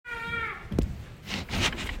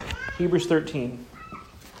Hebrews 13.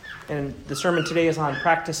 And the sermon today is on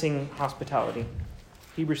practicing hospitality.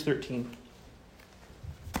 Hebrews 13.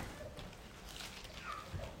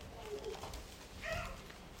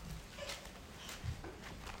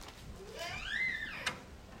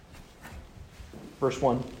 Verse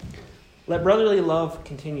 1. Let brotherly love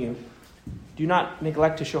continue. Do not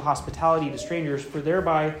neglect to show hospitality to strangers, for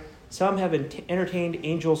thereby some have entertained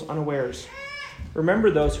angels unawares. Remember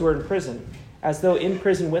those who are in prison, as though in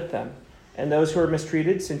prison with them, and those who are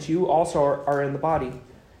mistreated, since you also are in the body.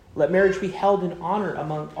 Let marriage be held in honor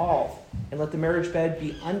among all, and let the marriage bed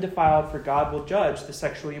be undefiled, for God will judge the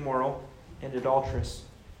sexually immoral and adulterous.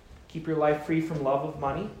 Keep your life free from love of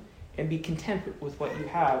money, and be content with what you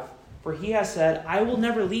have. For he has said, I will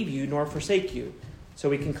never leave you nor forsake you. So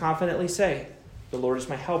we can confidently say, the Lord is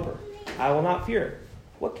my helper. I will not fear.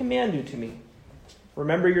 What can man do to me?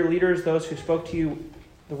 Remember your leaders, those who spoke to you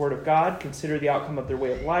the word of God. Consider the outcome of their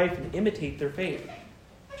way of life and imitate their faith.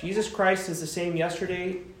 Jesus Christ is the same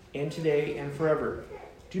yesterday and today and forever.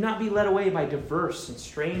 Do not be led away by diverse and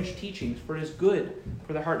strange teachings, for it is good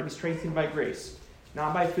for the heart to be strengthened by grace,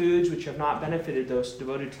 not by foods which have not benefited those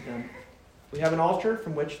devoted to them. We have an altar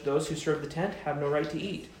from which those who serve the tent have no right to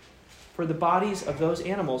eat. For the bodies of those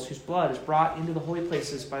animals whose blood is brought into the holy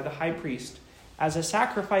places by the high priest as a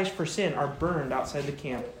sacrifice for sin are burned outside the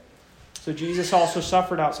camp. So Jesus also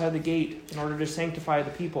suffered outside the gate in order to sanctify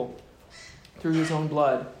the people through his own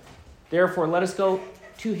blood. Therefore, let us go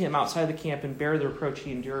to him outside the camp and bear the reproach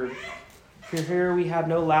he endured. For here we have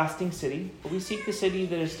no lasting city, but we seek the city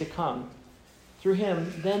that is to come. Through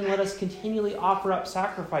him, then let us continually offer up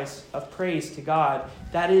sacrifice of praise to God.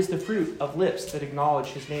 That is the fruit of lips that acknowledge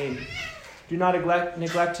his name. Do not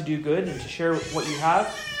neglect to do good and to share what you have,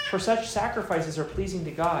 for such sacrifices are pleasing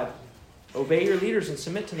to God. Obey your leaders and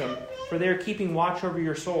submit to them, for they are keeping watch over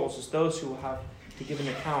your souls as those who will have to give an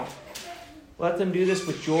account. Let them do this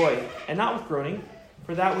with joy and not with groaning,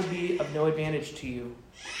 for that would be of no advantage to you.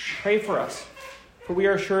 Pray for us, for we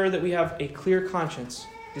are sure that we have a clear conscience,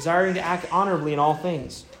 desiring to act honorably in all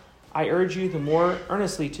things. I urge you the more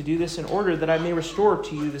earnestly to do this in order that I may restore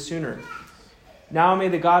to you the sooner. Now may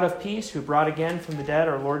the God of peace, who brought again from the dead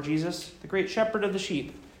our Lord Jesus, the great shepherd of the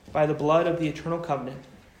sheep, by the blood of the eternal covenant,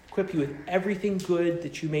 equip you with everything good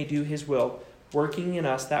that you may do his will, working in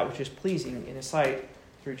us that which is pleasing in his sight,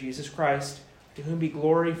 through Jesus Christ, to whom be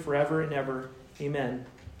glory forever and ever. Amen.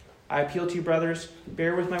 I appeal to you, brothers,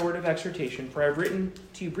 bear with my word of exhortation, for I have written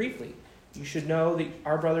to you briefly. You should know that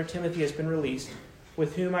our brother Timothy has been released,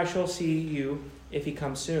 with whom I shall see you if he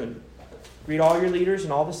comes soon. Greet all your leaders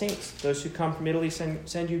and all the saints. Those who come from Italy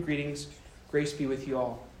send you greetings. Grace be with you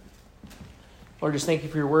all. Lord, just thank you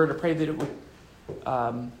for your word. I pray that it would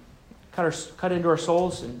cut into our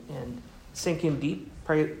souls and sink in deep.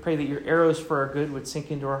 Pray that your arrows for our good would sink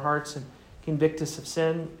into our hearts and convict us of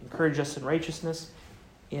sin, encourage us in righteousness,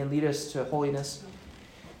 and lead us to holiness.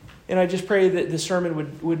 And I just pray that the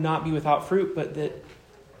sermon would not be without fruit, but that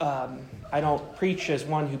I don't preach as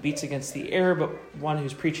one who beats against the air, but one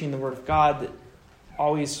who's preaching the word of God that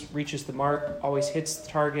always reaches the mark, always hits the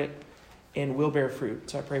target, and will bear fruit.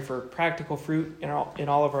 So I pray for practical fruit in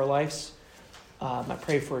all of our lives. I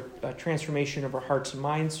pray for a transformation of our hearts and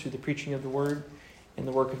minds through the preaching of the word and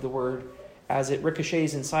the work of the word. As it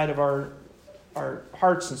ricochets inside of our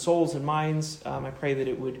hearts and souls and minds, I pray that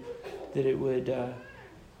it would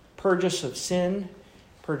purge us of sin,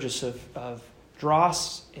 purge us of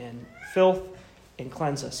dross and filth, and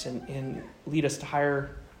cleanse us and lead us to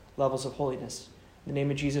higher levels of holiness. In the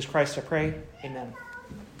name of Jesus Christ I pray, amen.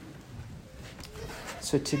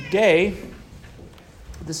 So today,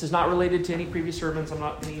 this is not related to any previous sermons. I'm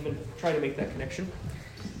not going to even try to make that connection.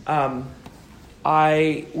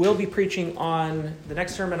 I will be preaching on, the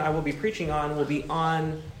next sermon I will be preaching on will be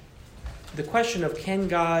on the question of, can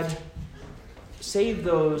God save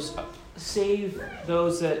those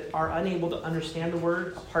that are unable to understand the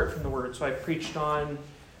word apart from the word? So I preached on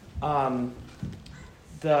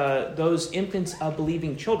those infants of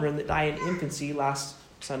believing children that die in infancy last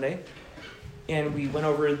Sunday. And we went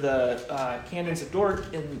over the canons of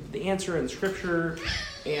Dort and the answer in Scripture,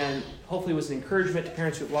 and hopefully it was an encouragement to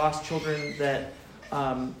parents who have lost children that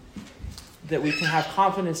we can have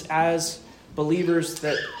confidence as believers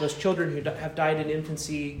that those children who have died in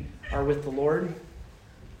infancy are with the Lord.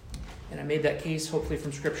 And I made that case hopefully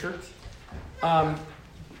from Scripture. But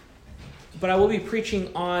I will be preaching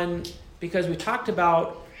on, because we talked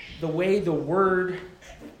about the way the word,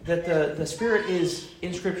 that the Spirit is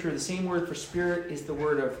in Scripture, the same word for Spirit is the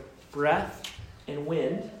word of breath and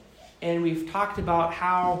wind. And we've talked about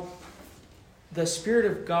how the Spirit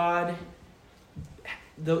of God,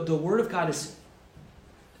 the Word of God is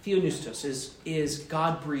theopneustos is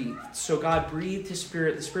God breathed. So God breathed his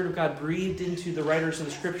Spirit. The Spirit of God breathed into the writers of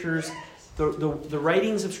the Scriptures. The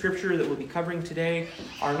writings of Scripture that we'll be covering today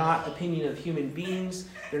are not opinion of human beings.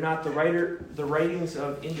 They're not the writings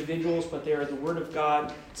of individuals, but they are the Word of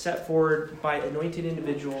God set forward by anointed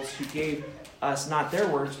individuals who gave us not their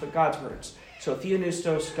words, but God's words. So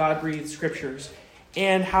theopneustos, God-breathed Scriptures,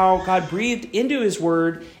 and how God breathed into his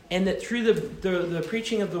Word, and that through the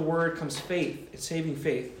preaching of the Word comes faith. It's saving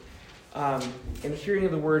faith. And the hearing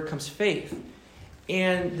of the Word comes faith.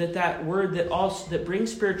 And that word that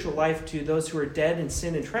brings spiritual life to those who are dead in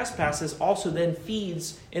sin and trespasses also then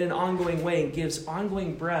feeds in an ongoing way and gives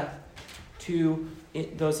ongoing breath to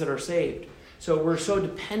those that are saved. So we're so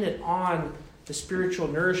dependent on the spiritual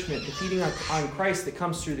nourishment, the feeding on Christ that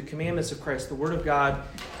comes through the commandments of Christ, the Word of God,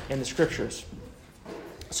 and the Scriptures.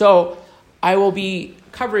 So I will be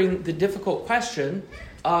covering the difficult question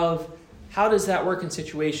of how does that work in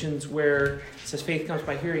situations where it says faith comes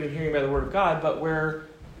by hearing and hearing by the Word of God, but where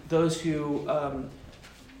those who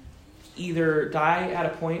either die at a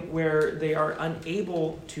point where they are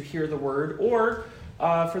unable to hear the Word, or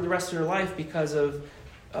for the rest of their life because of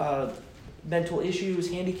mental issues,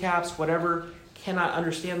 handicaps, whatever, cannot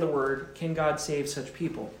understand the Word, can God save such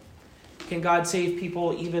people? Can God save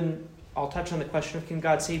people even, I'll touch on the question of can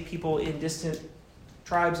God save people in distant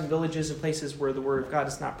tribes and villages and places where the Word of God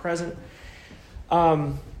is not present? So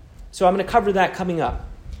I'm going to cover that coming up.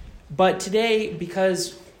 But today,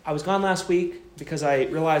 because I was gone last week, because I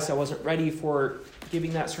realized I wasn't ready for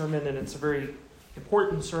giving that sermon, and it's a very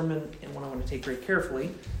important sermon and one I want to take very carefully.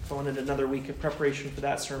 So I wanted another week of preparation for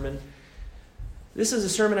that sermon. This is a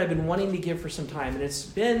sermon I've been wanting to give for some time, and it's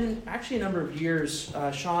been actually a number of years.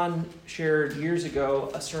 Sean shared years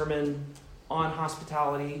ago a sermon on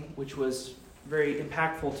hospitality, which was very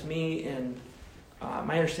impactful to me and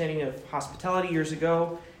my understanding of hospitality years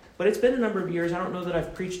ago. But it's been a number of years. I don't know that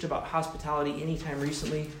I've preached about hospitality anytime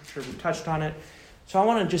recently. I'm sure we've touched on it. So I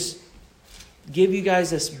want to just give you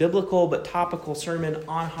guys this biblical but topical sermon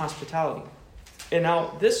on hospitality. And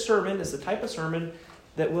now this sermon is the type of sermon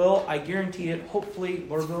that will, I guarantee it, hopefully,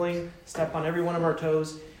 Lord willing, step on every one of our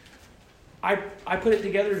toes. I put it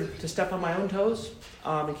together to step on my own toes,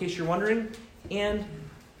 in case you're wondering. And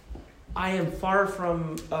I am far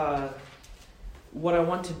from what I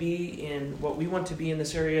want to be and what we want to be in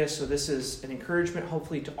this area. So this is an encouragement,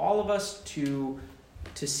 hopefully, to all of us to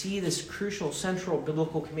see this crucial, central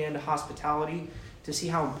biblical command to hospitality, to see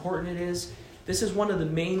how important it is. This is one of the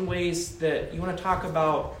main ways that you want to talk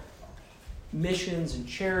about missions and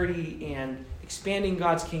charity and expanding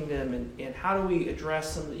God's kingdom, and how do we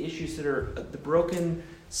address some of the issues that are the broken,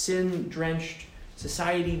 sin-drenched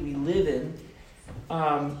society we live in,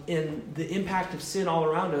 and the impact of sin all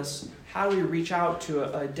around us. How do we reach out to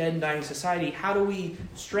a dead and dying society? How do we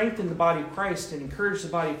strengthen the body of Christ and encourage the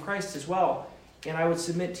body of Christ as well? And I would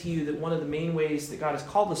submit to you that one of the main ways that God has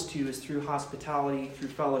called us to is through hospitality, through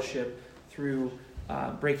fellowship, through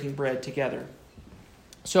breaking bread together.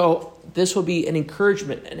 So this will be an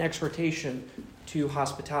encouragement, an exhortation to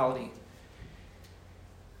hospitality.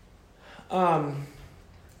 And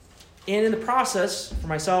in the process, for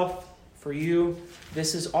myself, for you,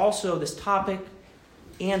 this is also this topic,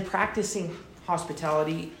 and practicing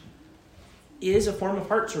hospitality is a form of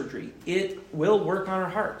heart surgery. It will work on our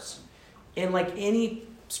hearts. And like any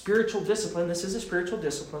spiritual discipline, this is a spiritual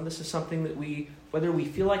discipline. This is something that we, whether we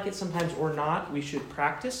feel like it sometimes or not, we should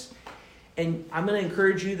practice. And I'm going to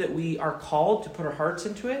encourage you that we are called to put our hearts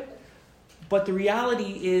into it. But the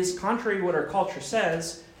reality is, contrary to what our culture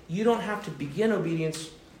says, you don't have to begin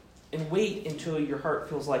obedience and wait until your heart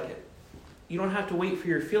feels like it. You don't have to wait for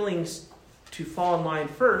your feelings to fall in line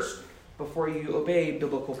first before you obey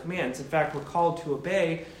biblical commands. In fact, we're called to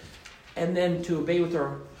obey and then to obey with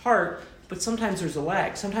our heart, but sometimes there's a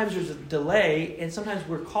lag. Sometimes there's a delay, and sometimes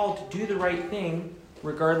we're called to do the right thing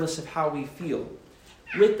regardless of how we feel.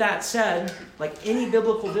 With that said, like any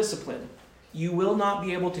biblical discipline, you will not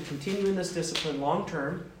be able to continue in this discipline long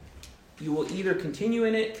term. You will either continue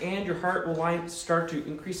in it and your heart will start to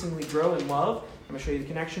increasingly grow in love. I'm going to show you the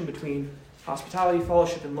connection between hospitality,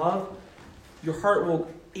 fellowship, and love. Your heart will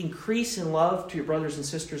increase in love to your brothers and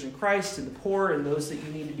sisters in Christ and the poor and those that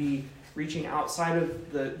you need to be reaching outside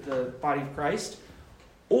of the body of Christ.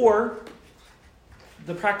 Or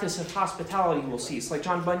the practice of hospitality will cease. Like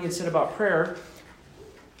John Bunyan said about prayer,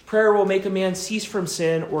 prayer will make a man cease from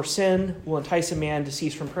sin, or sin will entice a man to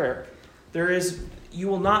cease from prayer. You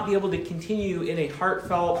will not be able to continue in a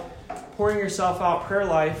heartfelt, pouring yourself out prayer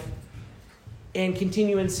life and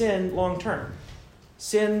continue in sin long term.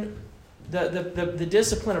 Sin the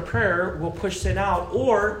discipline of prayer will push sin out,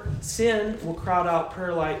 or sin will crowd out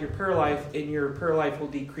your prayer life, and your prayer life will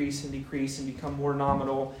decrease and decrease and become more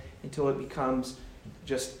nominal until it becomes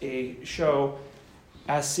just a show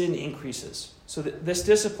as sin increases. So this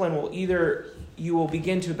discipline will you will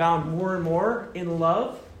begin to abound more and more in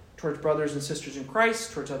love towards brothers and sisters in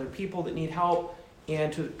Christ, towards other people that need help,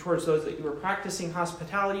 and towards those that you are practicing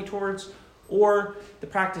hospitality towards, or the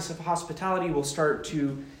practice of hospitality will start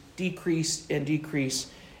to decrease and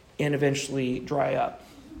eventually dry up.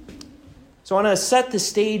 So I want to set the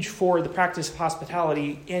stage for the practice of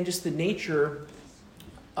hospitality and just the nature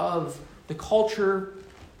of the culture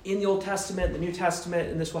in the Old Testament, the New Testament,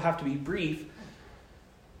 and this will have to be brief.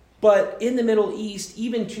 But in the Middle East,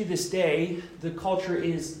 even to this day, the culture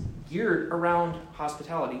is geared around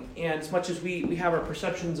hospitality. And as much as we have our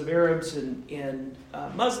perceptions of Arabs and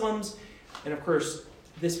Muslims, and of course,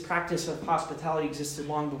 this practice of hospitality existed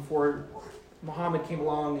long before Muhammad came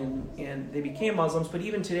along and they became Muslims. But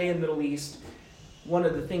even today in the Middle East, one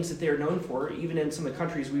of the things that they are known for, even in some of the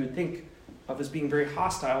countries we would think of as being very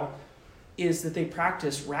hostile, is that they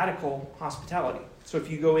practice radical hospitality. So if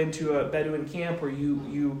you go into a Bedouin camp or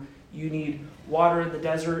you need water in the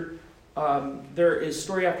desert, there is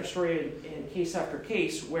story after story and case after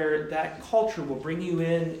case where that culture will bring you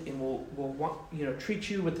in and will treat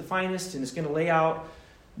you with the finest and is going to lay out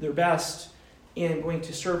their best and going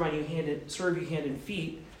to serve you hand and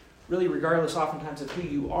feet, really regardless oftentimes of who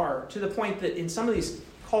you are, to the point that in some of these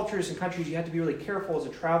cultures and countries you have to be really careful as a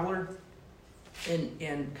traveler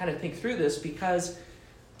and kind of think through this, because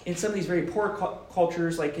in some of these very poor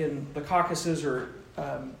cultures, like in the Caucasus or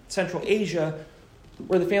Central Asia,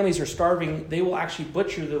 where the families are starving, they will actually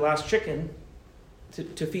butcher their last chicken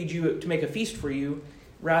to feed you, to make a feast for you,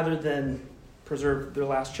 rather than preserve their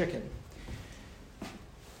last chicken.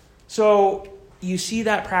 So you see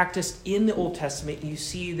that practice in the Old Testament. You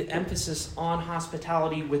see the emphasis on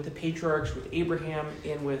hospitality with the patriarchs, with Abraham,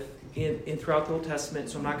 and throughout the Old Testament.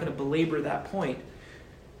 So I'm not going to belabor that point.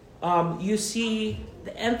 You see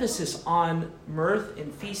the emphasis on mirth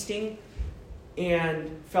and feasting and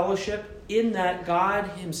fellowship, in that God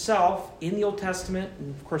himself in the Old Testament,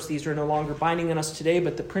 and of course these are no longer binding on us today,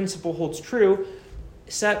 but the principle holds true,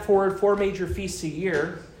 set forward 4 major feasts a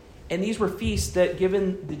year. And these were feasts that,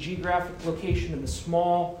 given the geographic location in the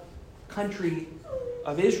small country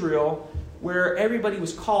of Israel, where everybody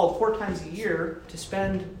was called 4 times a year to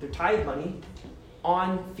spend their tithe money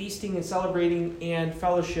on feasting and celebrating and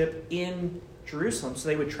fellowship in Jerusalem. So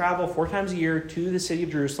they would travel 4 times a year to the city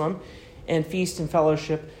of Jerusalem and feast and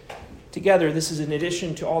fellowship together. This is in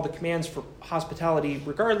addition to all the commands for hospitality,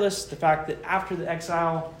 regardless, the fact that after the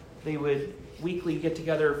exile, they would weekly get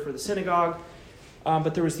together for the synagogue.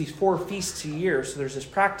 But there was these 4 feasts a year, so there's this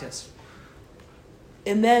practice.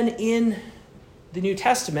 And then in the New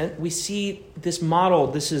Testament, we see this model.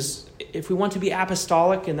 This is, if we want to be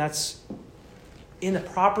apostolic, and that's in the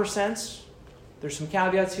proper sense, there's some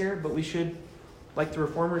caveats here, but we should, like the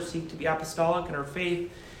Reformers, seek to be apostolic in our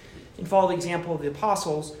faith and follow the example of the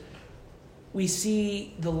apostles. We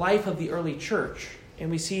see the life of the early church,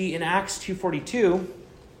 and we see in Acts 2:42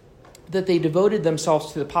 that they devoted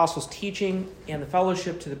themselves to the apostles' teaching and the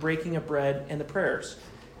fellowship, to the breaking of bread and the prayers.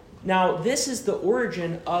 Now, this is the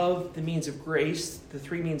origin of the means of grace, the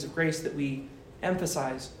 3 means of grace that we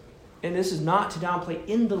emphasize. And this is not to downplay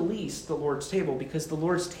in the least the Lord's table, because the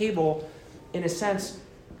Lord's table, in a sense,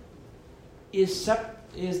 is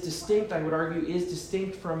distinct, I would argue, is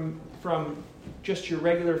distinct from just your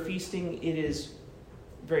regular feasting. It is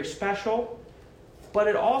very special, but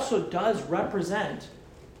it also does represent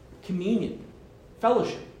communion,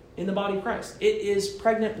 fellowship in the body of Christ. It is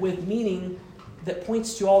pregnant with meaning that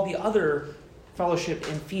points to all the other fellowship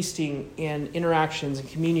and feasting and interactions and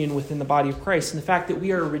communion within the body of Christ, and the fact that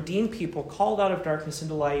we are a redeemed people called out of darkness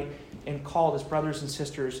into light and called as brothers and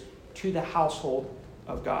sisters to the household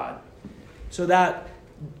of God. So that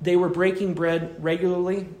they were breaking bread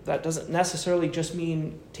regularly. That doesn't necessarily just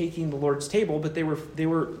mean taking the Lord's table, but they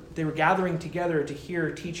were gathering together to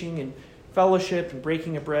hear teaching and fellowship and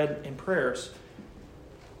breaking of bread and prayers.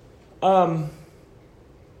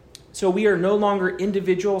 So we are no longer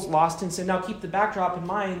individuals lost in sin. Now keep the backdrop in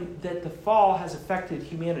mind that the fall has affected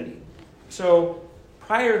humanity. So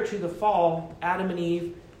prior to the fall, Adam and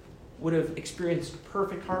Eve would have experienced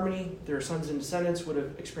perfect harmony. Their sons and descendants would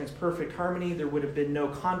have experienced perfect harmony. There would have been no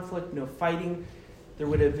conflict, no fighting. There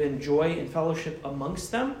would have been joy and fellowship amongst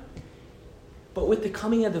them. But with the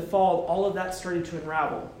coming of the fall, all of that started to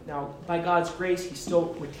unravel. Now, by God's grace, he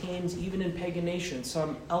still retains, even in pagan nations,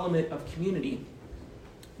 some element of community.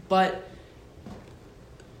 But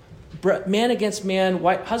man against man,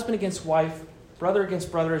 husband against wife, brother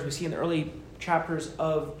against brother, as we see in the early chapters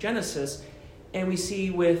of Genesis. And we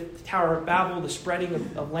see with the Tower of Babel, the spreading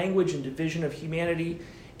of language and division of humanity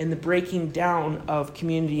and the breaking down of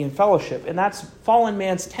community and fellowship. And that's fallen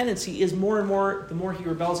man's tendency is more and more, the more he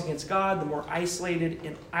rebels against God, the more isolated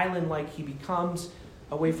and island-like he becomes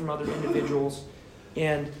away from other individuals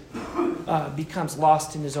and becomes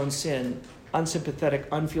lost in his own sin, unsympathetic,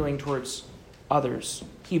 unfeeling towards others.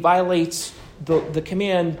 He violates the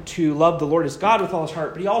command to love the Lord as God with all his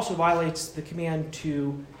heart, but he also violates the command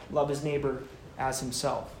to love his neighbor as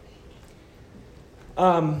himself.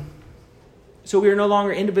 So we are no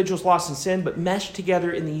longer individuals lost in sin, but meshed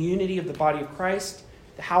together in the unity of the body of Christ,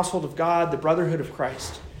 the household of God, the brotherhood of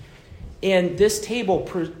Christ. And this table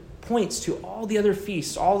points to all the other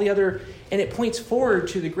feasts, and it points forward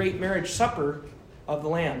to the great marriage supper of the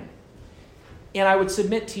Lamb. And I would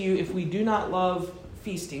submit to you, if we do not love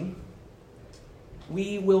feasting,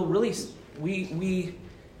 we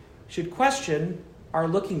should question our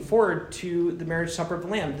looking forward to the marriage supper of the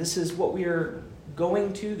Lamb. This is what we are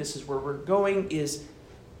going to. This is where we're going, is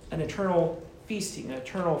an eternal feasting, an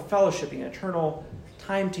eternal fellowshipping, an eternal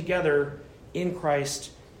time together in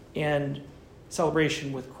Christ and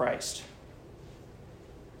celebration with Christ.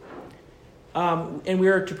 And we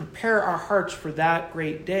are to prepare our hearts for that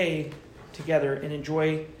great day together and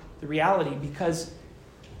enjoy the reality, because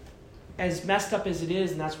as messed up as it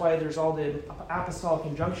is, and that's why there's all the apostolic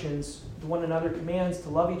injunctions, the one another commands to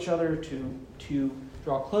love each other, to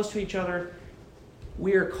draw close to each other.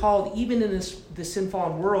 We are called, even in this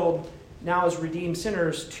sin-fallen world, now as redeemed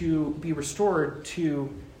sinners, to be restored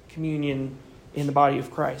to communion in the body of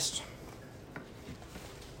Christ.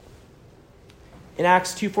 In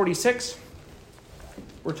Acts 2:46,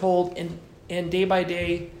 we're told, and day by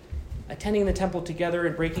day, attending the temple together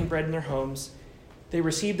and breaking bread in their homes, they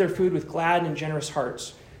received their food with glad and generous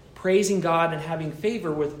hearts, praising God and having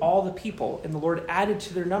favor with all the people. And the Lord added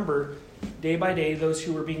to their number day by day those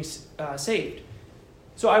who were being saved.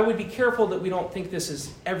 So I would be careful that we don't think this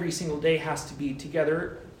is every single day has to be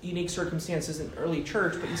together. Unique circumstances in early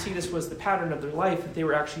church, but you see this was the pattern of their life, that they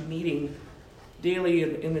were actually meeting daily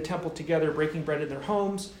in the temple together, breaking bread in their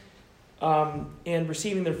homes, and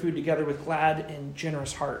receiving their food together with glad and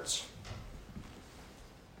generous hearts.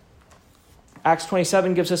 Acts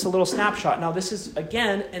 27 gives us a little snapshot. Now, this is,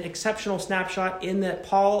 again, an exceptional snapshot in that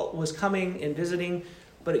Paul was coming and visiting,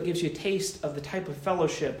 but it gives you a taste of the type of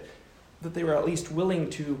fellowship that they were at least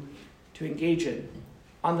willing to engage in.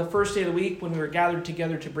 On the first day of the week, when we were gathered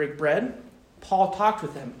together to break bread, Paul talked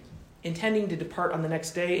with them, intending to depart on the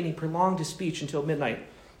next day, and he prolonged his speech until midnight.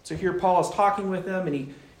 So here Paul is talking with them,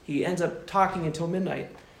 and he ends up talking until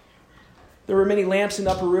midnight. There were many lamps in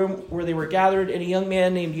the upper room where they were gathered, and a young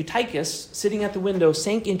man named Eutychus, sitting at the window,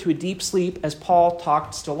 sank into a deep sleep as Paul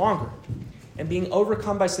talked still longer. And being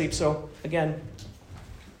overcome by sleep, so again,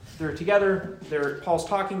 they're together, Paul's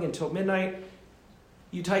talking until midnight.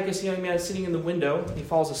 Eutychus, a young man, is sitting in the window, he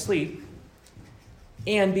falls asleep.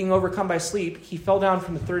 And being overcome by sleep, he fell down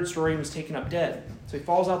from the third story and was taken up dead. So he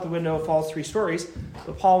falls out the window, falls 3 stories.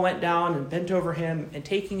 But Paul went down and bent over him, and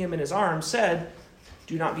taking him in his arms, said,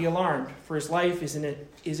 "Do not be alarmed, for his life is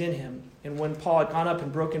in him." And when Paul had gone up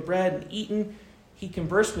and broken bread and eaten, he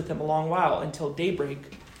conversed with them a long while until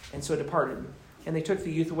daybreak, and so departed. And they took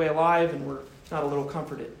the youth away alive and were not a little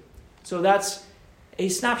comforted. So that's a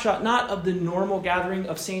snapshot, not of the normal gathering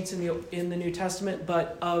of saints in the New Testament,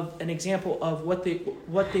 but of an example of what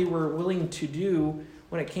they were willing to do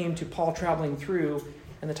when it came to Paul traveling through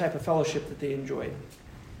and the type of fellowship that they enjoyed.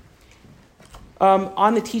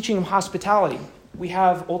 On the teaching of hospitality, we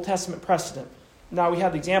have Old Testament precedent. Now we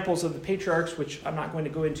have examples of the patriarchs, which I'm not going to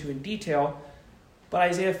go into in detail, but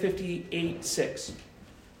Isaiah 58:6.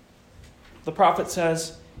 The prophet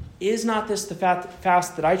says, "Is not this the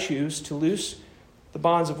fast that I choose, to loose the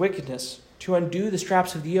bonds of wickedness, to undo the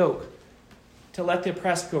straps of the yoke, to let the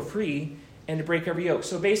oppressed go free, and to break every yoke?"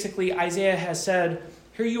 So basically, Isaiah has said,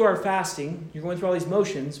 here you are fasting, you're going through all these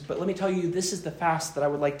motions, but let me tell you, this is the fast that I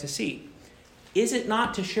would like to see. Is it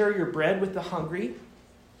not to share your bread with the hungry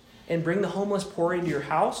and bring the homeless poor into your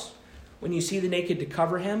house? When you see the naked, to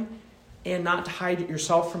cover him, and not to hide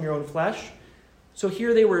yourself from your own flesh? So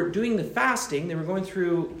here they were doing the fasting, they were going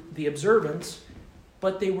through the observance,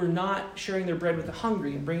 but they were not sharing their bread with the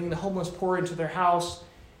hungry and bringing the homeless poor into their house,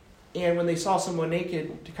 and when they saw someone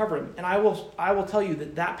naked, to cover him. And I will tell you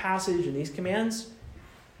that passage and these commands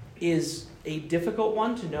is a difficult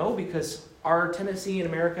one to know, because our tendency in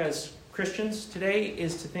America as Christians today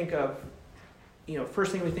is to think of,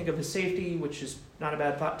 first thing we think of is safety, which is not a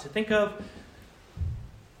bad thought to think of.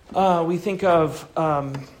 We think of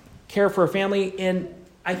care for a family. And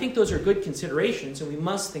I think those are good considerations, and we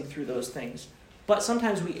must think through those things. But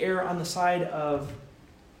sometimes we err on the side of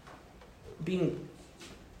being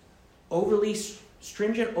overly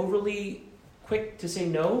stringent, overly quick to say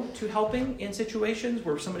no to helping in situations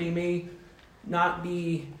where somebody may not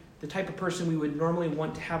be the type of person we would normally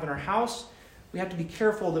want to have in our house. We have to be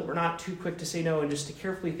careful that we're not too quick to say no and just to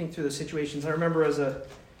carefully think through the situations. I remember as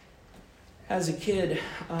a kid,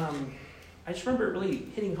 I just remember it really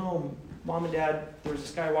hitting home. Mom and Dad, there was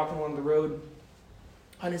this guy walking along the road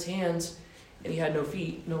on his hands, and he had no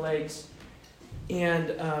feet, no legs.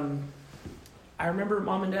 And I remember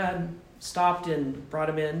Mom and Dad stopped and brought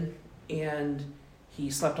him in, and he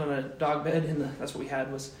slept on a dog bed. That's what we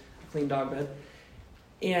had, was a clean dog bed.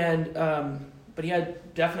 And but he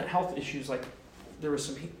had definite health issues. Like there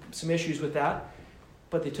was some issues with that.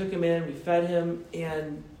 But they took him in, we fed him,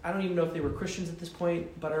 and I don't even know if they were Christians at this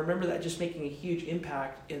point, but I remember that just making a huge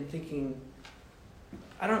impact in thinking,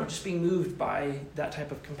 I don't know, just being moved by that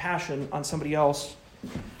type of compassion on somebody else.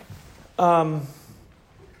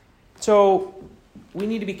 So we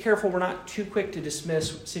need to be careful we're not too quick to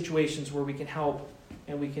dismiss situations where we can help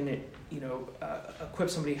and we can, equip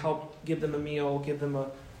somebody, help give them a meal, give them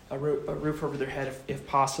a roof over their head if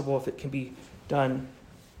possible, if it can be done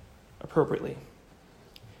appropriately.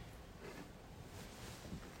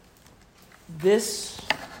 These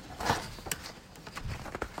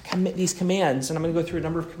commands, and I'm going to go through a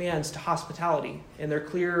number of commands to hospitality, and they're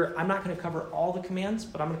clear. I'm not going to cover all the commands,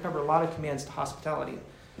 but I'm going to cover a lot of commands to hospitality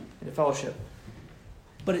and to fellowship.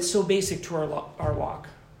 But it's so basic to our walk.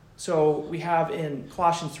 So we have in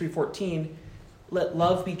Colossians 3:14, let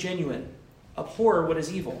love be genuine, abhor what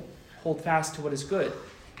is evil, hold fast to what is good,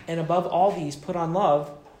 and above all these put on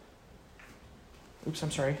love. Oops,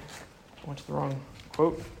 I'm sorry. I went to the wrong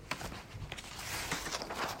quote.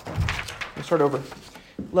 Let's start over.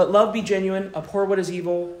 Let love be genuine, abhor what is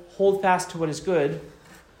evil, hold fast to what is good.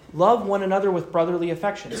 Love one another with brotherly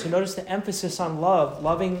affection. So notice the emphasis on love,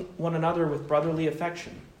 loving one another with brotherly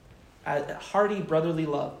affection. A hearty brotherly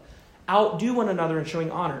love. Outdo one another in showing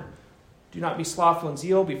honor. Do not be slothful in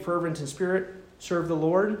zeal, be fervent in spirit, serve the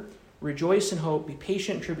Lord, rejoice in hope, be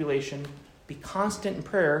patient in tribulation, be constant in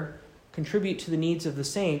prayer, contribute to the needs of the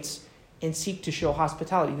saints, and seek to show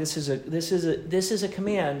hospitality. This is a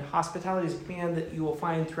command. Hospitality is a command that you will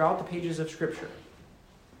find throughout the pages of Scripture.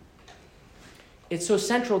 It's so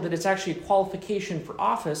central that it's actually a qualification for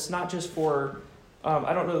office, not just for,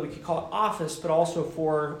 I don't know that we could call it office, but also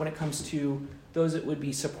for when it comes to those that would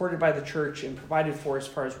be supported by the church and provided for as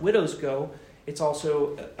far as widows go. It's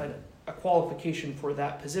also a qualification for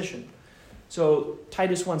that position. So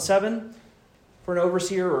Titus 1:7, for an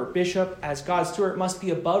overseer or bishop as God's steward must be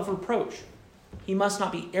above reproach. He must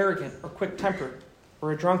not be arrogant or quick-tempered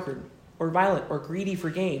or a drunkard or violent or greedy for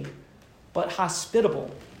gain, but hospitable,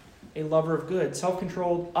 a lover of good,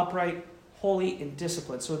 self-controlled, upright, holy, and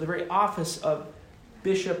disciplined. So the very office of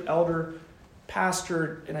bishop, elder,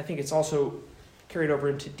 pastor, and I think it's also carried over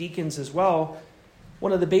into deacons as well,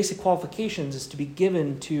 one of the basic qualifications is to be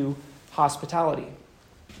given to hospitality.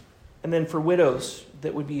 And then for widows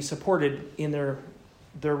that would be supported in their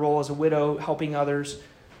role as a widow, helping others.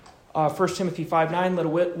 1 Timothy 5:9, let a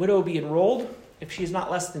widow be enrolled if she is not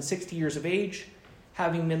less than 60 years of age,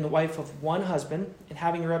 having been the wife of one husband, and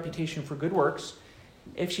having a reputation for good works.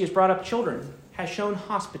 If she has brought up children, has shown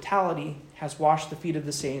hospitality, has washed the feet of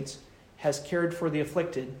the saints, has cared for the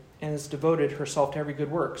afflicted, and has devoted herself to every good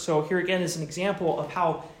work. So here again is an example of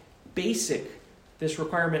how basic this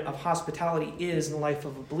requirement of hospitality is in the life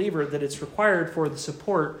of a believer, that it's required for the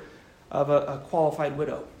support of a qualified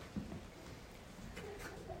widow.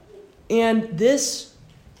 And this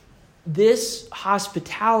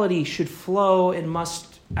hospitality should flow and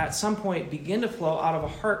must at some point begin to flow out of a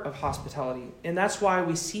heart of hospitality. And that's why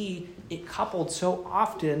we see it coupled so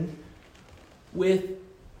often with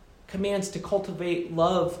commands to cultivate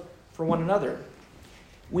love for one another.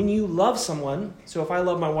 When you love someone, so if I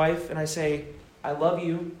love my wife and I say, I love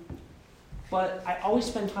you, but I always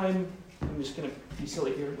spend time, I'm just going to be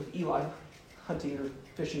silly here, with Eli, hunting or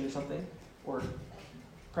fishing or something, or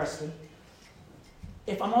Preston.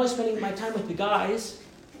 If I'm always spending my time with the guys,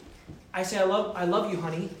 I say, I love you,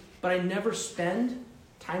 honey, but I never spend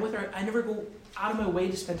time with her. I never go out of my way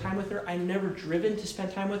to spend time with her. I'm never driven to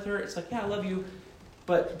spend time with her. It's like, yeah, I love you,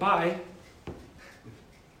 but bye.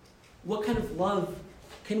 What kind of love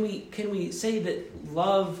can we say that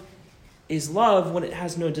love is love when it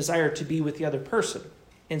has no desire to be with the other person?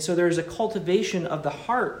 And so there's a cultivation of the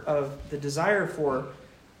heart of the desire for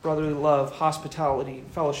brotherly love, hospitality,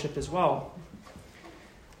 fellowship as well.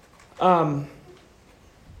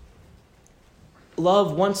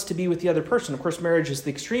 love wants to be with the other person. Of course, marriage is the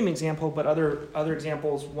extreme example, but other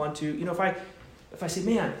examples want to, if I say,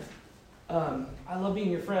 man, I love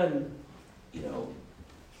being your friend,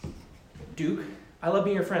 Duke, I love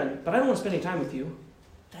being your friend, but I don't want to spend any time with you.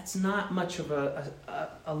 That's not much of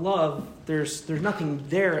a love. There's nothing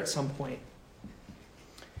there at some point.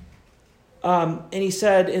 And he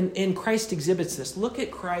said, and Christ exhibits this. Look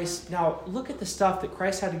at Christ. Now, look at the stuff that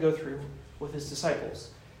Christ had to go through with his disciples.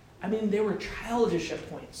 I mean, they were childish at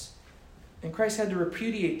points. And Christ had to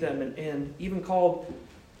repudiate them and even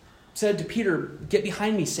said to Peter, "Get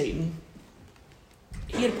behind me, Satan."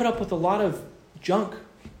 He had to put up with a lot of junk,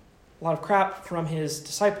 a lot of crap from his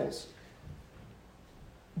disciples.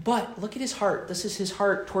 But look at his heart. This is his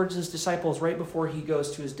heart towards his disciples right before he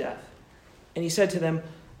goes to his death. And he said to them,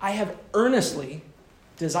 "I have earnestly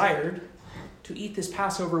desired to eat this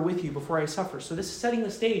Passover with you before I suffer." So this is setting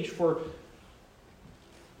the stage for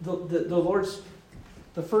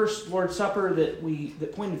the first Lord's Supper that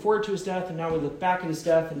pointed forward to his death, and now we look back at his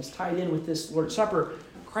death, and it's tied in with this Lord's Supper.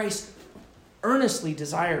 Christ earnestly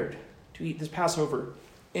desired to eat this Passover,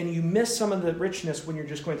 and you miss some of the richness when you're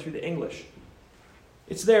just going through the English.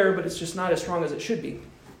 It's there, but it's just not as strong as it should be.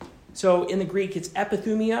 So in the Greek, it's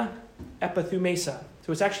epithumia, epithumesa.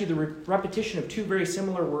 So it's actually the repetition of two very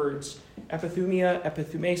similar words, epithumia,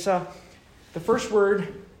 epithumesa. The first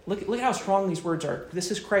word, look at how strong these words are.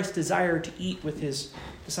 This is Christ's desire to eat with his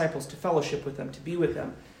disciples, to fellowship with them, to be with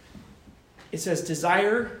them. It says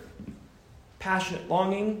desire, passionate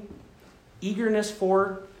longing, eagerness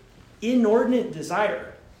for, inordinate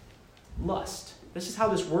desire, lust. This is how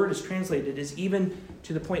this word is translated, is even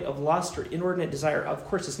to the point of lust or inordinate desire. Of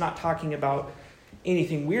course, it's not talking about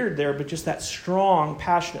anything weird there, but just that strong,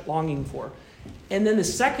 passionate longing for. And then the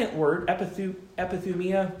second word,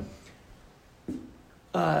 epithumia,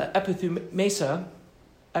 epithumesa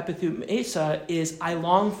is I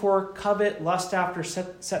long for, covet, lust after,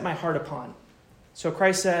 set my heart upon. So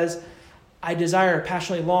Christ says, I desire,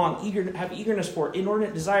 passionately long, have eagerness for,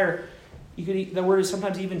 inordinate desire. The word is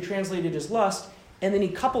sometimes even translated as lust. And then he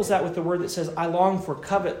couples that with the word that says, I long for,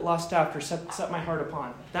 covet, lust after, set my heart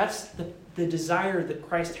upon. That's the desire that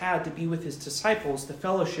Christ had to be with his disciples, the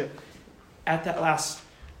fellowship at that Last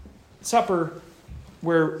Supper,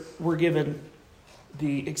 where we're given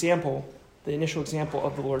the initial example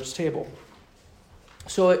of the Lord's table.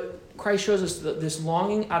 So Christ shows us this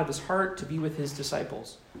longing out of his heart to be with his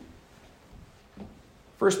disciples.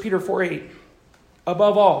 1 Peter 4:8,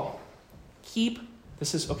 above all,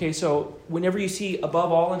 so whenever you see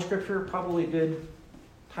above all in Scripture, probably a good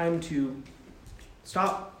time to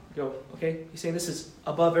stop, go, okay? He's saying this is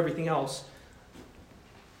above everything else.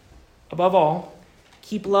 Above all,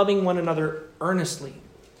 keep loving one another earnestly.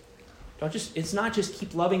 It's not just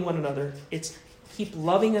keep loving one another, it's keep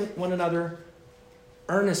loving one another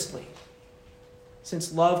earnestly,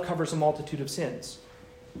 since love covers a multitude of sins.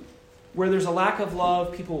 Where there's a lack of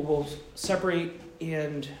love, people will separate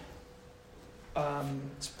and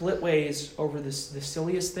split ways over the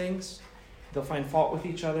silliest things. They'll find fault with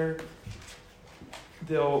each other.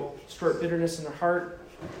 They'll store up bitterness in their heart.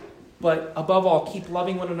 But above all, keep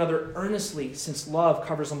loving one another earnestly, since love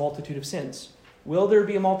covers a multitude of sins. Will there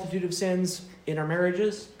be a multitude of sins in our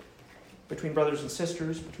marriages, between brothers and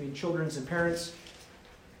sisters, between children and parents,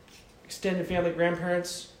 extended family,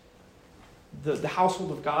 grandparents, the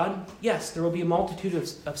household of God? Yes, there will be a multitude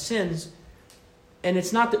of sins. And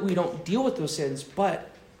it's not that we don't deal with those sins, but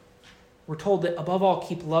we're told that above all,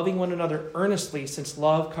 keep loving one another earnestly, since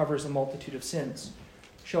love covers a multitude of sins.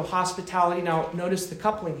 Show hospitality. Now, notice the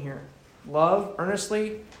coupling here. Love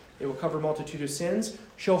earnestly, it will cover a multitude of sins.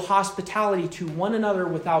 Show hospitality to one another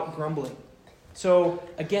without grumbling. So,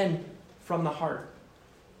 again, from the heart.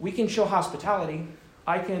 We can show hospitality.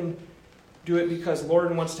 I can do it because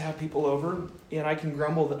Lauren wants to have people over, and I can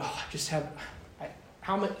grumble that,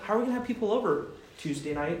 how are we going to have people over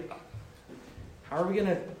Tuesday night? How are we going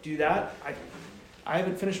to do that? I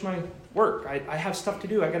haven't finished my work. I have stuff to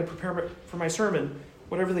do. I got to prepare for my sermon,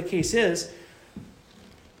 whatever the case is.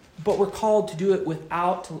 But we're called to do it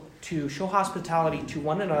to show hospitality to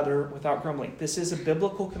one another without grumbling. This is a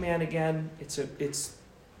biblical command again. It's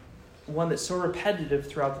one that's so repetitive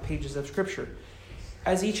throughout the pages of Scripture.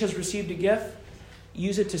 As each has received a gift,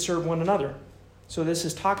 use it to serve one another. So this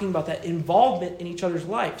is talking about that involvement in each other's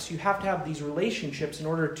lives. You have to have these relationships in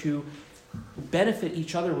order to benefit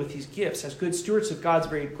each other with these gifts. As good stewards of God's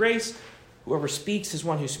varied grace, whoever speaks is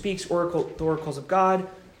one who speaks the oracles of God.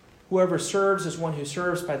 Whoever serves is one who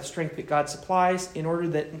serves by the strength that God supplies, in order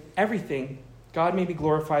that in everything God may be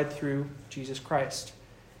glorified through Jesus Christ.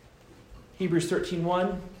 Hebrews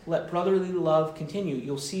 13:1, let brotherly love continue.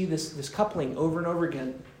 You'll see this coupling over and over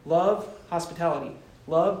again. Love, hospitality.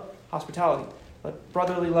 Love, hospitality. Let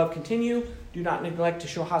brotherly love continue. Do not neglect to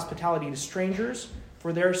show hospitality to strangers,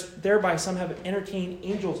 for thereby some have entertained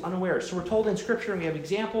angels unawares. So we're told in Scripture, and we have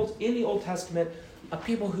examples in the Old Testament of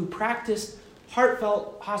people who practiced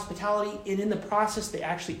heartfelt hospitality, and in the process they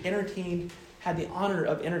actually had the honor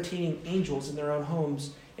of entertaining angels in their own homes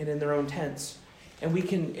and in their own tents. And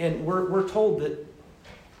we're told that,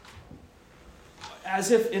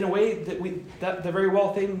 as if in a way that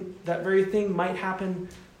very thing might happen,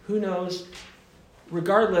 who knows?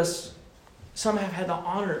 Regardless, some have had the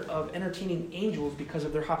honor of entertaining angels because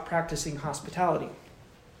of their practicing hospitality.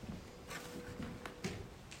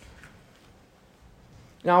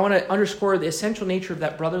 Now, I want to underscore the essential nature of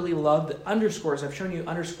that brotherly love that underscores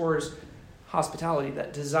hospitality,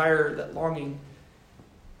 that desire, that longing.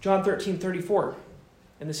 John 13:34,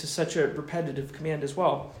 and this is such a repetitive command as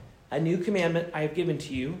well. A new commandment I have given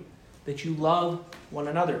to you, that you love one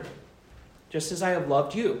another, just as I have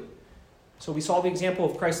loved you. So we saw the example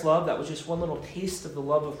of Christ's love. That was just one little taste of the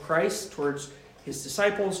love of Christ towards his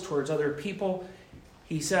disciples, towards other people.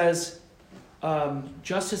 He says,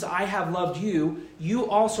 just as I have loved you, you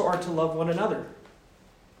also are to love one another.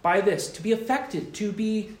 By this, to be affected, to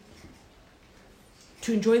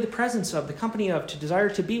enjoy the presence of, the company of, to desire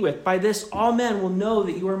to be with. By this, all men will know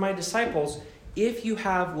that you are my disciples, if you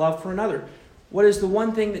have love for another. What is the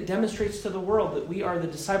one thing that demonstrates to the world that we are the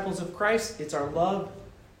disciples of Christ? It's our love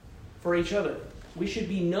for each other. We should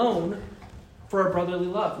be known for our brotherly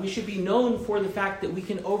love. We should be known for the fact that we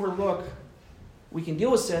can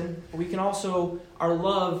deal with sin, but we can also, our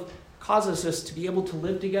love causes us to be able to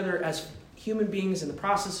live together as human beings in the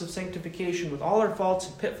process of sanctification. With all our faults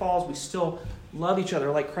and pitfalls, we still love each other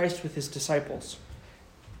like Christ with his disciples.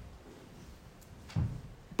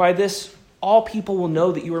 By this, all people will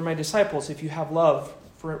know that you are my disciples if you have love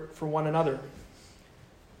for one another.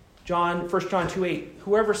 1 John 2:8,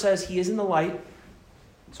 whoever says he is in the light,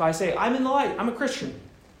 so I say, I'm in the light, I'm a Christian,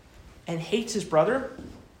 and hates his brother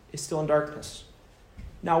is still in darkness.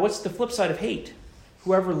 Now, what's the flip side of hate?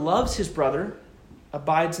 Whoever loves his brother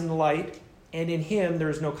abides in the light, and in him there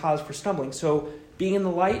is no cause for stumbling. So being in the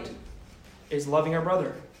light is loving our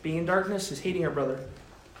brother. Being in darkness is hating our brother.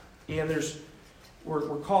 And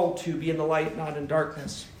we're called to be in the light, not in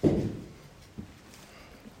darkness.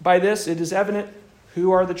 By this, it is evident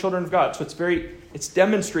who are the children of God. So it's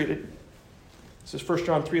demonstrated. This is 1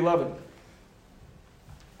 John 3:11.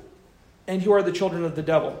 And who are the children of the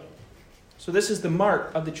devil. So this is the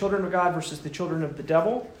mark of the children of God versus the children of the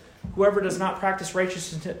devil. Whoever does not practice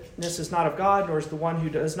righteousness is not of God, nor is the one who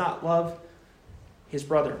does not love his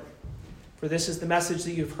brother. For this is the message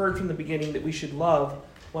that you've heard from the beginning, that we should love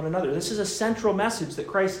one another. This is a central message, that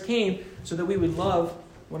Christ came so that we would love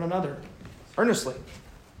one another earnestly,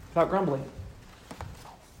 without grumbling.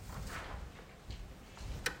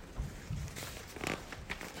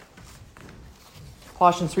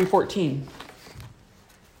 Colossians 3:14.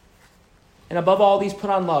 And above all these put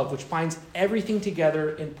on love, which binds everything together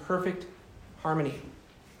in perfect harmony.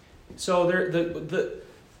 So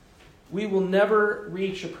we will never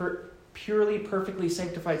reach a purely, perfectly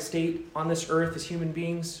sanctified state on this earth as human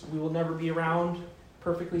beings. We will never be around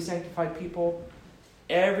perfectly sanctified people.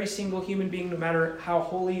 Every single human being, no matter how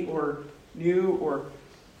holy or new or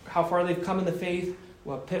how far they've come in the faith,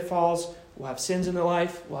 will have pitfalls, will have sins in their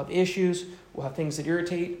life, will have issues, will have things that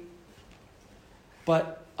irritate.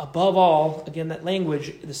 But above all, again, that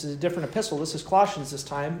language, this is a different epistle. This is Colossians this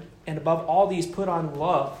time. And above all these put on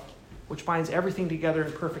love, which binds everything together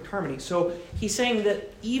in perfect harmony. So he's saying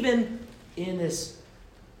that even in this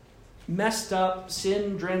messed up,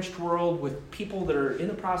 sin-drenched world with people that are in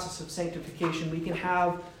the process of sanctification, we can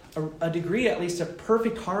have a degree, at least, of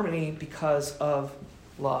perfect harmony because of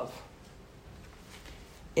love.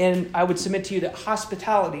 And I would submit to you that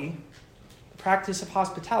hospitality, the practice of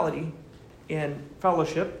hospitality and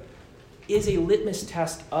fellowship, is a litmus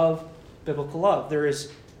test of biblical love. There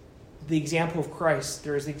is the example of Christ,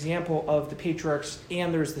 there is the example of the patriarchs,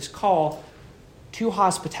 and there is this call to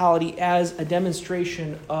hospitality as a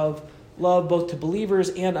demonstration of love both to believers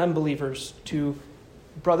and unbelievers, to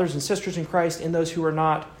brothers and sisters in Christ and those who are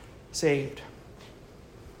not saved.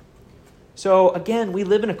 So again, we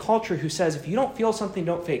live in a culture who says, if you don't feel something,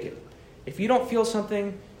 don't fake it. If you feel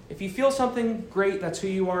something, great, that's who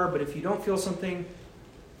you are. But if you don't feel something,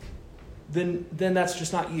 then that's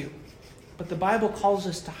just not you. But the Bible calls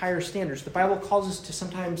us to higher standards. The Bible calls us to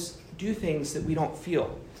sometimes do things that we don't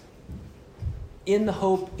feel, in the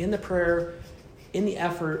hope, in the prayer, in the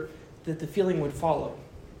effort that the feeling would follow.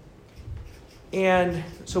 And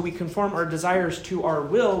so we conform our desires to our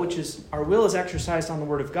will, which is, our will is exercised on the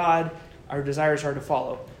Word of God. Our desires are to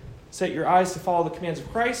follow. Set your eyes to follow the commands of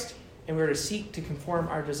Christ, and we are to seek to conform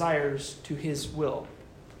our desires to His will.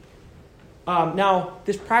 Now,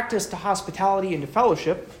 this practice to hospitality and to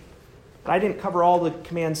fellowship, I didn't cover all the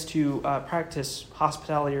commands to practice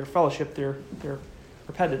hospitality or fellowship. They're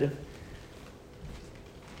repetitive.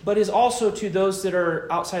 But is also to those that are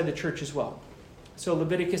outside the church as well. So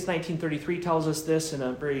Leviticus 19:33 tells us this in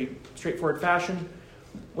a very straightforward fashion.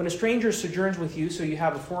 When a stranger sojourns with you, so you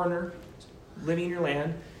have a foreigner living in your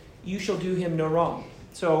land, you shall do him no wrong.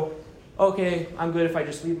 So, okay, I'm good if I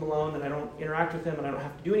just leave him alone and I don't interact with him and I don't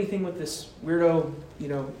have to do anything with this weirdo,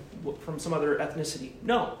 from some other ethnicity.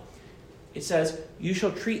 No. It says, you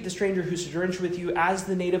shall treat the stranger who sojourns with you as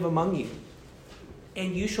the native among you,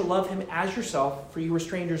 and you shall love him as yourself, for you were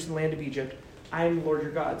strangers in the land of Egypt. I am the Lord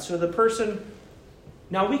your God. So the person...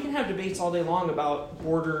 Now, we can have debates all day long about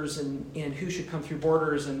borders and who should come through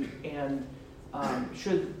borders and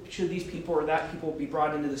should these people or that people be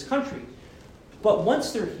brought into this country. But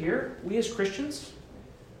once they're here, we as Christians,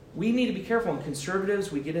 we need to be careful. And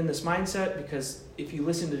conservatives, we get in this mindset because if you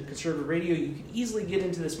listen to conservative radio, you can easily get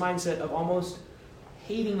into this mindset of almost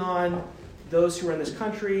hating on those who are in this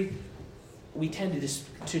country. We tend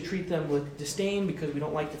to treat them with disdain because we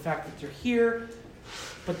don't like the fact that they're here.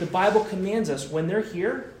 But the Bible commands us, when they're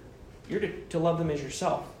here, you're to love them as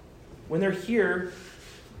yourself. When they're here,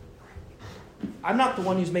 I'm not the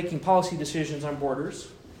one who's making policy decisions on borders,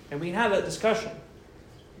 and we can have that discussion.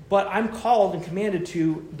 But I'm called and commanded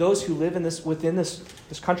to those who live within this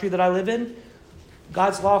country that I live in.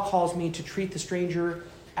 God's law calls me to treat the stranger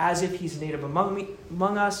as if he's a native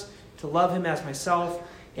among us, to love him as myself,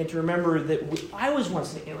 and to remember that I was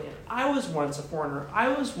once an alien. I was once a foreigner. I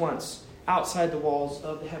was once outside the walls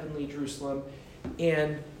of the heavenly Jerusalem,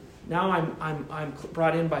 and now I'm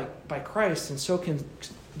brought in by Christ, and so can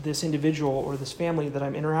this individual or this family that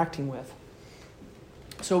I'm interacting with.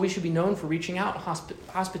 So we should be known for reaching out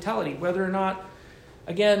hospitality, whether or not,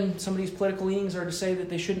 again, somebody's political leanings are to say that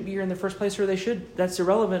they shouldn't be here in the first place, or they should. That's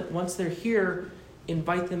irrelevant. Once they're here,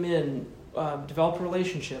 invite them in, develop a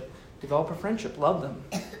relationship, develop a friendship, love them.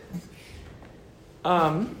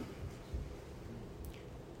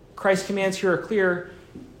 Christ's commands here are clear.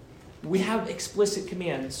 We have explicit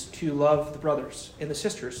commands to love the brothers and the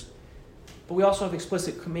sisters, but we also have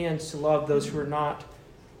explicit commands to love those who are not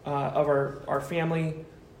of our family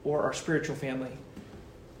or our spiritual family.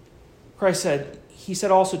 Christ said, he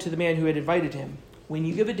said also to the man who had invited him, when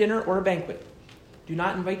you give a dinner or a banquet, do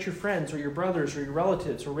not invite your friends or your brothers or your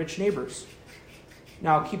relatives or rich neighbors.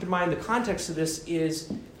 Now, keep in mind the context of this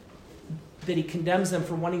is that he condemns them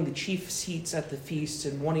for wanting the chief seats at the feast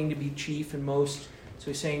and wanting to be chief and most. So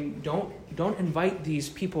he's saying, don't invite these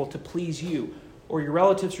people to please you or your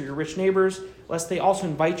relatives or your rich neighbors, lest they also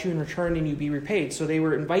invite you in return and you be repaid. So they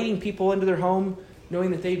were inviting people into their home, knowing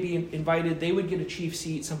that they'd be invited. They would get a chief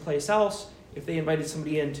seat someplace else if they invited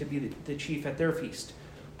somebody in to be the chief at their feast.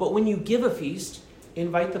 But when you give a feast,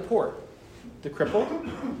 invite the poor, the crippled,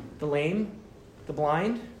 the lame, the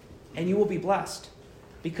blind, and you will be blessed.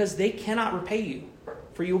 Because they cannot repay you,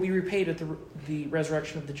 for you will be repaid at the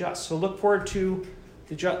resurrection of the just. So look forward to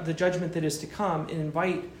the judgment that is to come, and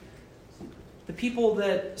invite the people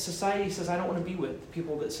that society says I don't want to be with, the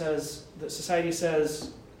people that society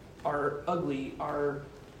says are ugly, are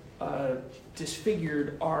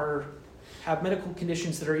disfigured, have medical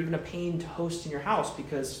conditions that are even a pain to host in your house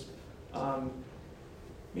because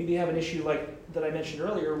maybe you have an issue like that I mentioned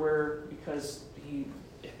earlier, where because he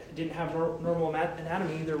didn't have normal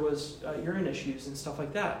anatomy, there was urine issues and stuff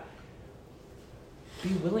like that. Be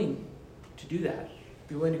willing to do that.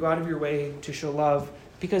 Be willing to go out of your way to show love.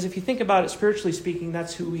 Because if you think about it, spiritually speaking,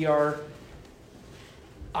 that's who we are.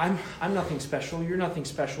 I'm nothing special. You're nothing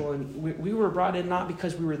special. And we were brought in not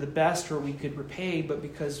because we were the best or we could repay, but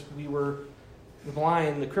because we were the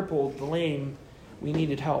blind, the crippled, the lame. We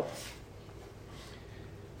needed help.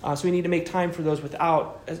 So we need to make time for those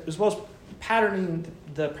without, as well as patterning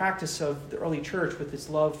the practice of the early church with its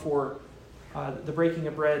love for the breaking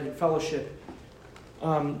of bread and fellowship.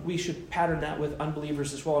 We should pattern that with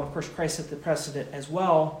unbelievers as well. And of course, Christ set the precedent as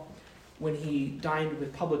well when he dined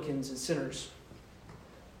with publicans and sinners.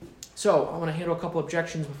 So I want to handle a couple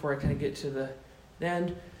objections before I kind of get to the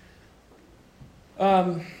end.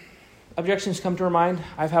 Objections come to our mind.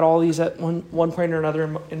 I've had all these at one point or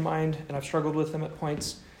another in mind, and I've struggled with them at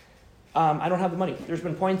points. I don't have the money. There's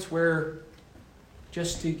been points where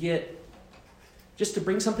just to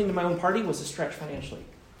bring something to my own party was a stretch financially.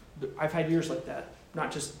 I've had years like that.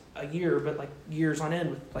 Not just a year, but like years on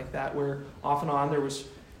end like that, where off and on there was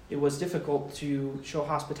it was difficult to show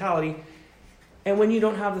hospitality. And when you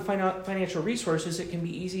don't have the financial resources, it can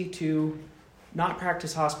be easy to not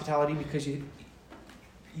practice hospitality because you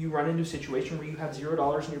run into a situation where you have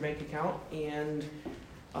 $0 in your bank account and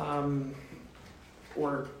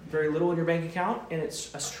or very little in your bank account, and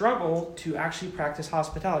it's a struggle to actually practice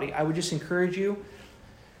hospitality. I would just encourage you.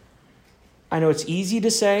 I know it's easy to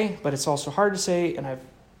say, but it's also hard to say, and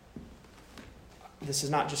this is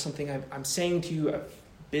not just something I'm saying to you. I've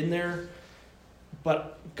been there,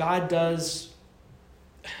 but God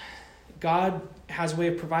has a way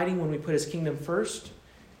of providing when we put his kingdom first,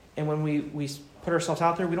 and when we put ourselves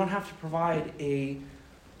out there. We don't have to provide a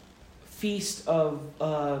feast of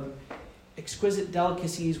exquisite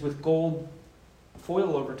delicacies with gold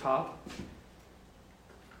foil over top.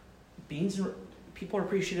 People are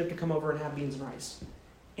appreciative to come over and have beans and rice.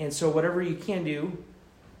 And so whatever you can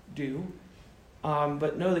do.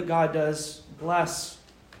 But know that God does bless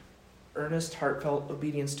earnest, heartfelt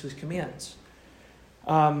obedience to his commands.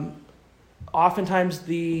 Oftentimes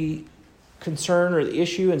the concern or the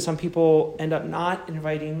issue, and some people end up not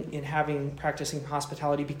inviting and practicing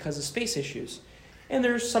hospitality because of space issues. And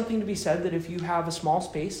there's something to be said that if you have a small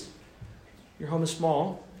space, your home is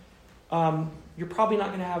small, you're probably not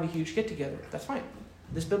going to have a huge get-together. That's fine.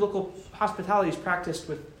 This biblical hospitality is practiced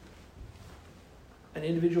with an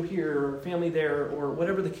individual here or a family there or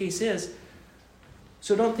whatever the case is.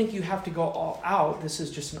 So don't think you have to go all out. This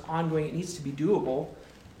is just an ongoing, it needs to be doable.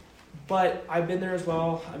 But I've been there as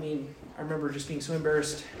well. I mean, I remember just being so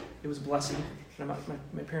embarrassed. It was a blessing. And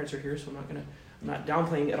my parents are here, so I'm not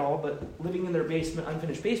downplaying it at all, but living in their basement,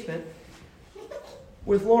 unfinished basement,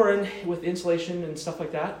 with Lauren, with insulation and stuff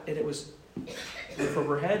like that, and it was roof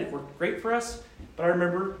over head. It worked great for us. But I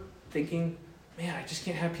remember thinking, man, I just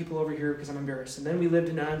can't have people over here because I'm embarrassed. And then we lived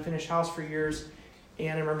in an unfinished house for years,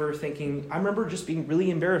 and I remember just being really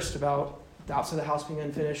embarrassed about the outside of the house being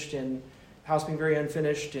unfinished and the house being very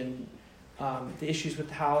unfinished and the issues with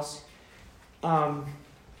the house.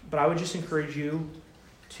 But I would just encourage you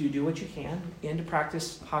to do what you can and to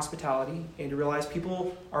practice hospitality and to realize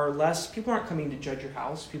people aren't coming to judge your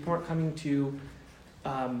house. People aren't coming to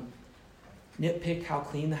nitpick how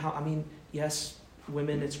clean the house. I mean, yes,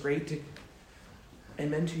 women, it's great to, and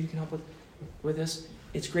men too, you can help with this.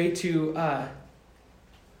 It's great to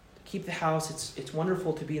keep the house. It's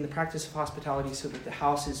wonderful to be in the practice of hospitality so that the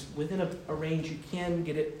house is within a range you can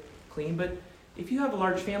get it clean. But if you have a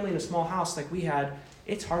large family in a small house like we had,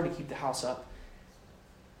 it's hard to keep the house up.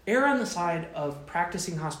 Err on the side of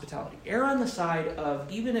practicing hospitality. Err on the side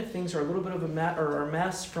of, even if things are a little bit of a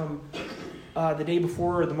mess from the day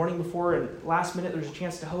before or the morning before, and last minute there's a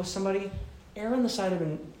chance to host somebody, err on the side of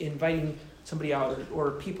inviting somebody out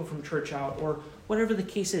or people from church out or whatever the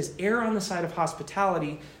case is. Err on the side of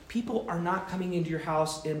hospitality. People are not coming into your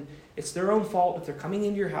house, and it's their own fault if they're coming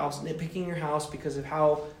into your house, nitpicking your house because of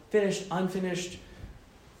how finished, unfinished,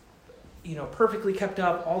 perfectly kept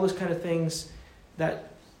up, all those kind of things that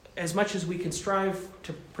as much as we can strive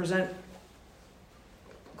to present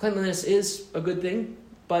cleanliness is a good thing,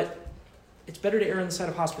 but it's better to err on the side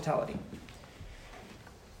of hospitality.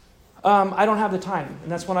 I don't have the time,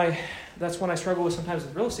 and that's when I struggle with sometimes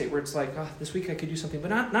with real estate, where it's like, this week I could do something, but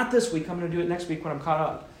not this week. I'm going to do it next week when I'm caught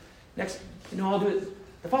up. I'll do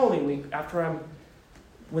it the following week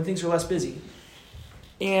when things are less busy.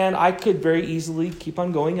 And I could very easily keep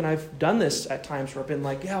on going, and I've done this at times where I've been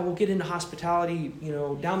like, we'll get into hospitality,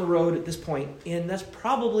 down the road at this point. And that's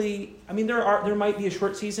probably, there might be a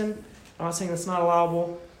short season. I'm not saying that's not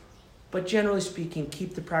allowable, but generally speaking,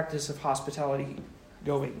 keep the practice of hospitality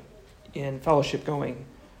going and fellowship going.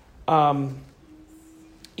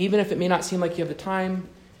 Even if it may not seem like you have the time,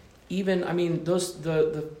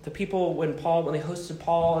 the people when they hosted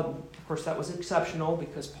Paul, and of course that was exceptional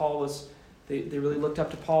because Paul they really looked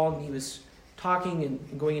up to Paul, and he was talking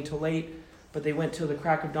and going until late, but they went till the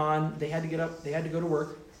crack of dawn. They had to get up. They had to go to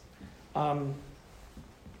work.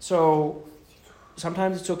 So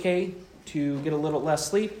sometimes it's okay to get a little less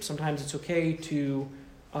sleep. Sometimes it's okay to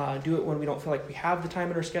do it when we don't feel like we have the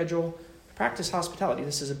time in our schedule. Practice hospitality.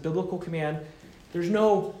 This is a biblical command. There's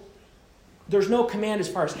no command as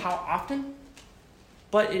far as how often,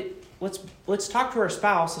 but let's talk to our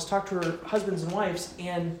spouse, let's talk to our husbands and wives,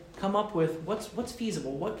 and come up with what's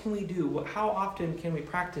feasible, what can we do, how often can we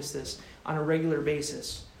practice this on a regular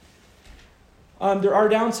basis. There are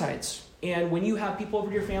downsides, and when you have people over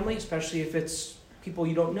to your family, especially if it's people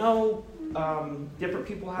you don't know, different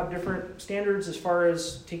people have different standards as far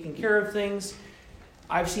as taking care of things.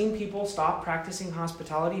 I've seen people stop practicing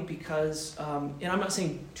hospitality because, and I'm not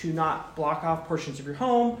saying to not block off portions of your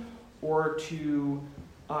home or to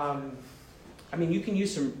I mean, you can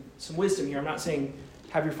use some wisdom here. I'm not saying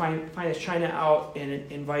have your finest china out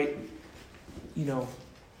and invite,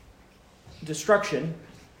 destruction.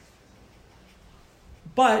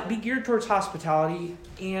 But be geared towards hospitality,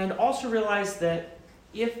 and also realize that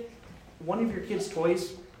if one of your kids'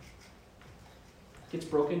 toys gets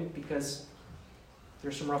broken because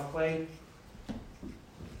there's some rough play,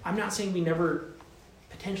 I'm not saying we never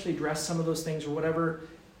potentially address some of those things or whatever,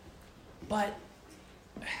 but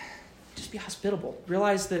just be hospitable.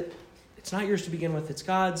 Realize that it's not yours to begin with, it's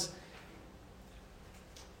God's.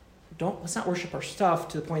 Let's not worship our stuff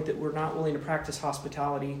to the point that we're not willing to practice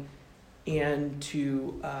hospitality and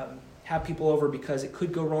to have people over because it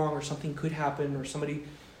could go wrong or something could happen or somebody,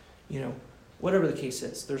 whatever the case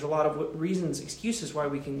is. There's a lot of reasons, excuses why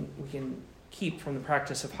we can keep from the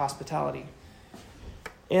practice of hospitality.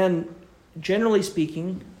 And generally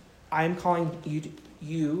speaking, I'm calling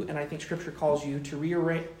you, and I think Scripture calls you, to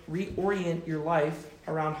reorient your life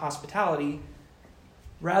around hospitality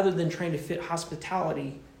rather than trying to fit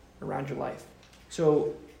hospitality around your life.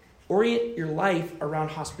 So orient your life around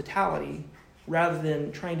hospitality rather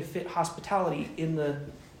than trying to fit hospitality in the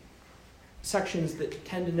sections that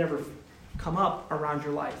tend to never come up around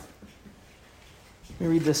your life. Let me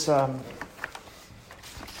read this.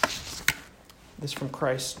 This from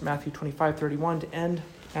Christ, Matthew 25:31 to end.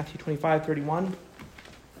 Matthew 25:31.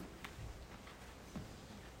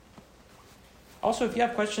 Also, if you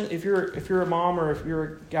have questions, if you're a mom or if you're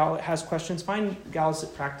a gal that has questions, find gals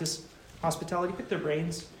that practice hospitality, pick their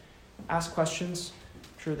brains, ask questions.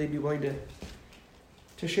 I'm sure they'd be willing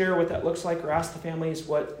to share what that looks like, or ask the families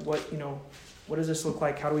what does this look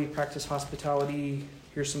like? How do we practice hospitality?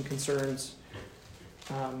 Here's some concerns.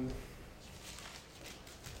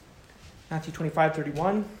 Matthew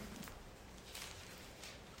 25:31.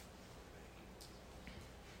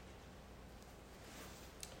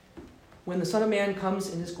 When the Son of Man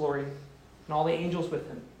comes in his glory, and all the angels with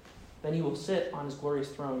him, then he will sit on his glorious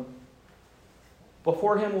throne.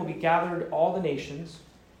 Before him will be gathered all the nations,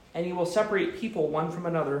 and he will separate people one from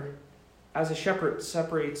another, as a shepherd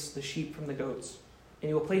separates the sheep from the goats. And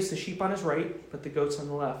he will place the sheep on his right, but the goats on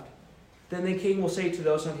the left. Then the king will say to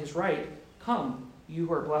those on his right, "Come, you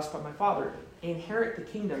who are blessed by my Father, inherit the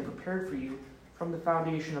kingdom prepared for you from the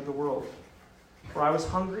foundation of the world. For I was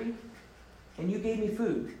hungry, and you gave me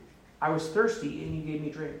food. I was thirsty, and you gave me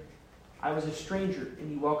drink. I was a stranger, and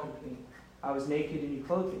you welcomed me. I was naked, and you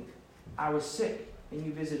clothed me. I was sick, and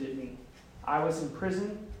you visited me. I was in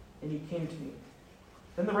prison, and you came to me."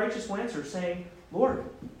 Then the righteous will answer, saying, "Lord,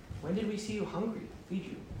 when did we see you hungry, feed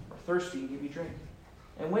you, or thirsty, and give you drink?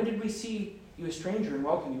 And when did we see you a stranger and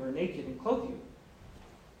welcome you, or naked and clothe you?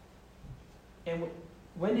 And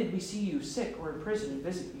when did we see you sick or in prison and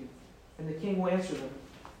visit you?" And the king will answer them,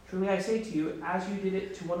 "Truly I say to you, as you did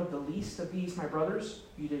it to one of the least of these my brothers,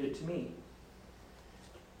 you did it to me."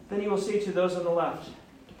 Then he will say to those on the left,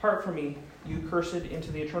 "Depart from me, you cursed,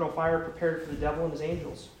 into the eternal fire prepared for the devil and his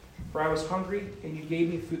angels. For I was hungry, and you gave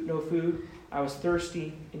me no food. I was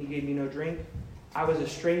thirsty, and you gave me no drink. I was a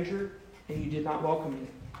stranger, and you did not welcome me.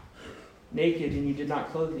 Naked, and you did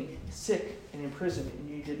not clothe me. Sick and in prison, and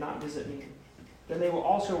you did not visit me." Then they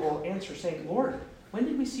will answer, saying, "Lord, when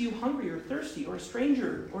did we see you hungry or thirsty or a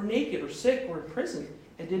stranger or naked or sick or in prison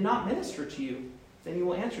and did not minister to you?" Then he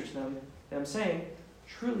will answer to them saying,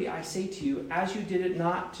 "Truly I say to you, as you did it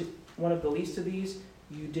not to one of the least of these,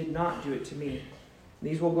 you did not do it to me." And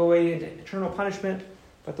these will go away into eternal punishment,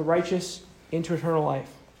 but the righteous into eternal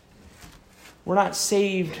life. We're not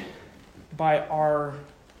saved by our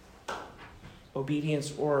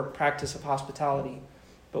obedience or practice of hospitality,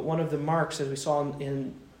 but one of the marks, as we saw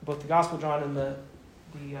in both the Gospel of John and the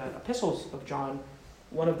epistles of John,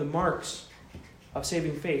 one of the marks of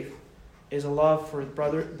saving faith is a love for the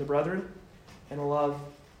brethren and a love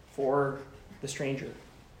for the stranger.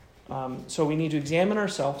 So we need to examine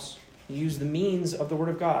ourselves, use the means of the Word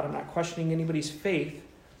of God. I'm not questioning anybody's faith,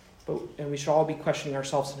 and we should all be questioning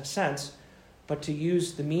ourselves in a sense, but to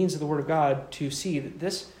use the means of the Word of God to see that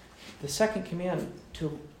the second command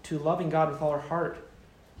to loving God with all our heart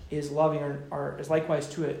is loving is likewise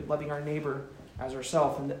to it, loving our neighbor as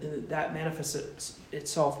ourselves, and that manifests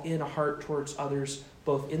itself in a heart towards others,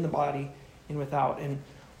 both in the body and without. And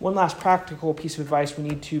one last practical piece of advice: we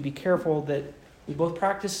need to be careful that we both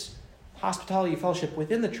practice hospitality and fellowship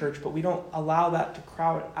within the church, but we don't allow that to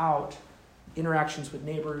crowd out interactions with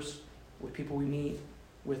neighbors, with people we meet,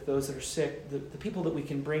 with those that are sick, the people that we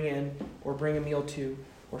can bring in or bring a meal to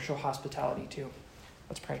or show hospitality to.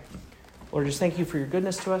 Let's pray. Lord, just thank you for your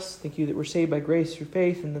goodness to us. Thank you that we're saved by grace through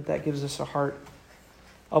faith, and that gives us a heart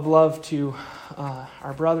of love to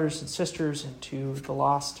our brothers and sisters and to the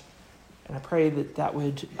lost. And I pray that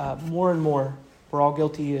would more and more, we're all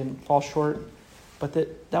guilty and fall short, but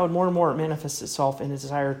that would more and more manifest itself in a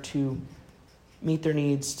desire to meet their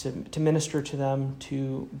needs, to minister to them,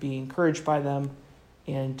 to be encouraged by them,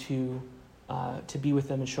 and to be with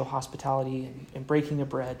them and show hospitality and breaking of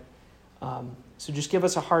bread. So just give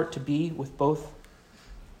us a heart to be with both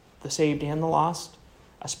the saved and the lost,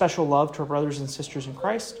 a special love to our brothers and sisters in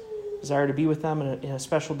Christ, desire to be with them, and a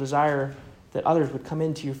special desire that others would come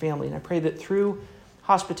into your family. And I pray that through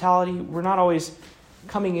hospitality, we're not always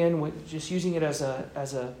coming in with just using it as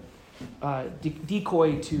a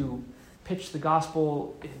decoy to pitch the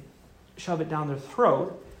gospel and shove it down their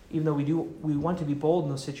throat, even though we want to be bold in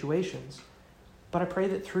those situations. But I pray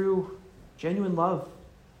that through genuine love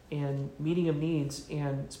and meeting of needs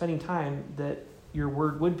and spending time, that your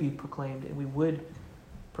word would be proclaimed and we would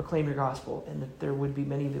proclaim your gospel, and that there would be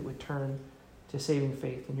many that would turn to saving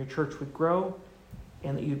faith, and your church would grow,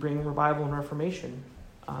 and that you'd bring revival and reformation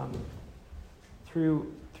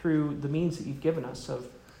through the means that you've given us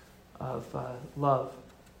of love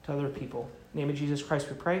to other people. In the name of Jesus Christ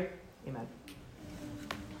we pray. Amen.